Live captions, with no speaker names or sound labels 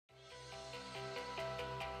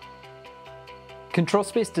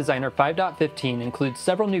ControlSpace Designer 5.15 includes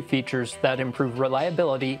several new features that improve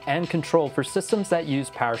reliability and control for systems that use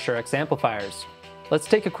PowerShareX amplifiers. Let's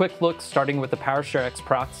take a quick look starting with the PowerShareX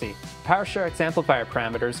proxy. PowerShareX amplifier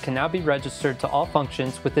parameters can now be registered to all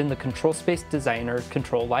functions within the ControlSpace Designer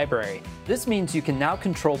control library. This means you can now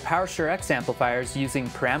control PowerShareX amplifiers using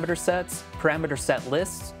parameter sets, parameter set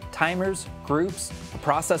lists, timers, groups, a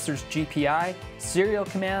processor's GPI, serial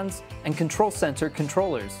commands, and control center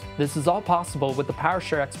controllers. This is all possible with the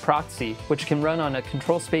PowerShareX proxy, which can run on a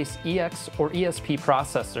ControlSpace EX or ESP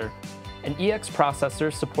processor. An EX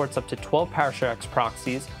processor supports up to 12 PowerShareX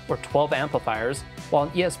proxies or 12 amplifiers, while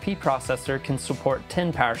an ESP processor can support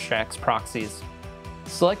 10 PowerShareX proxies.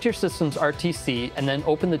 Select your system's RTC and then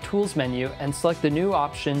open the Tools menu and select the new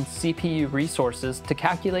option CPU Resources to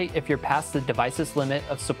calculate if you're past the device's limit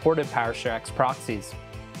of supported PowerShareX proxies.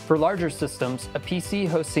 For larger systems, a PC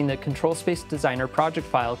hosting the ControlSpace Designer project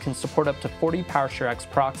file can support up to 40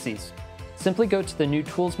 PowerShareX proxies. Simply go to the new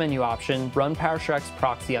Tools menu option, Run PowerShareX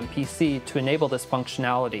Proxy on PC to enable this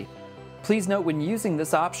functionality. Please note when using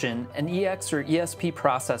this option, an EX or ESP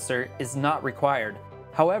processor is not required.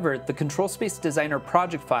 However, the ControlSpace Designer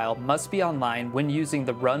project file must be online when using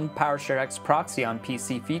the Run PowerShareX Proxy on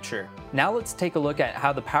PC feature. Now let's take a look at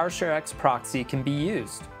how the PowerShareX proxy can be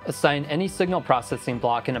used. Assign any signal processing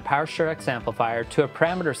block in a PowerShareX amplifier to a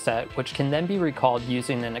parameter set, which can then be recalled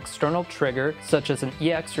using an external trigger such as an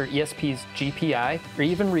EX or ESP's GPI, or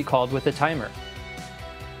even recalled with a timer.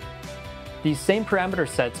 These same parameter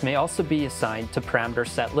sets may also be assigned to parameter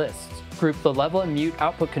set lists. Group the level and mute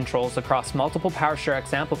output controls across multiple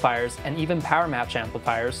PowerShareX amplifiers and even PowerMatch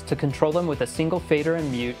amplifiers to control them with a single fader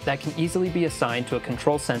and mute that can easily be assigned to a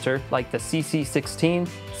control center like the CC16,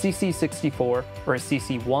 CC64, or a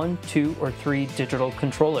CC1, 2, or 3 digital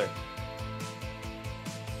controller.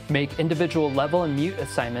 Make individual level and mute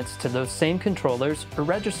assignments to those same controllers or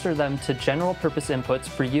register them to general purpose inputs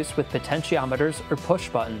for use with potentiometers or push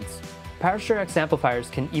buttons. PowerShareX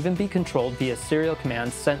amplifiers can even be controlled via serial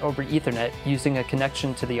commands sent over Ethernet using a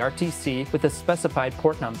connection to the RTC with a specified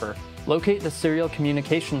port number. Locate the serial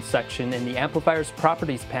communications section in the amplifier's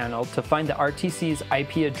properties panel to find the RTC's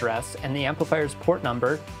IP address and the amplifier's port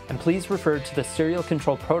number, and please refer to the Serial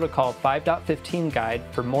Control Protocol 5.15 guide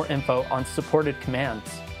for more info on supported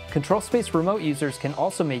commands. ControlSpace Remote users can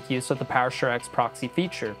also make use of the PowerShareX proxy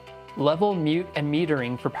feature. Level, mute, and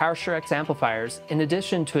metering for PowerShareX amplifiers, in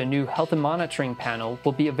addition to a new health and monitoring panel,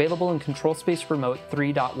 will be available in ControlSpace Remote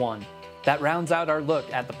 3.1. That rounds out our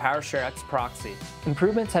look at the PowerShareX proxy.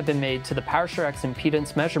 Improvements have been made to the PowerShareX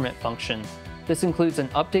impedance measurement function. This includes an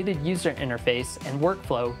updated user interface and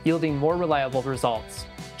workflow, yielding more reliable results.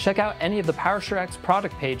 Check out any of the PowerShareX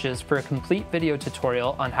product pages for a complete video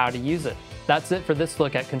tutorial on how to use it. That's it for this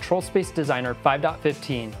look at ControlSpace Designer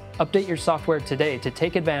 5.15. Update your software today to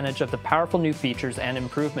take advantage of the powerful new features and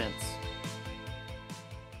improvements.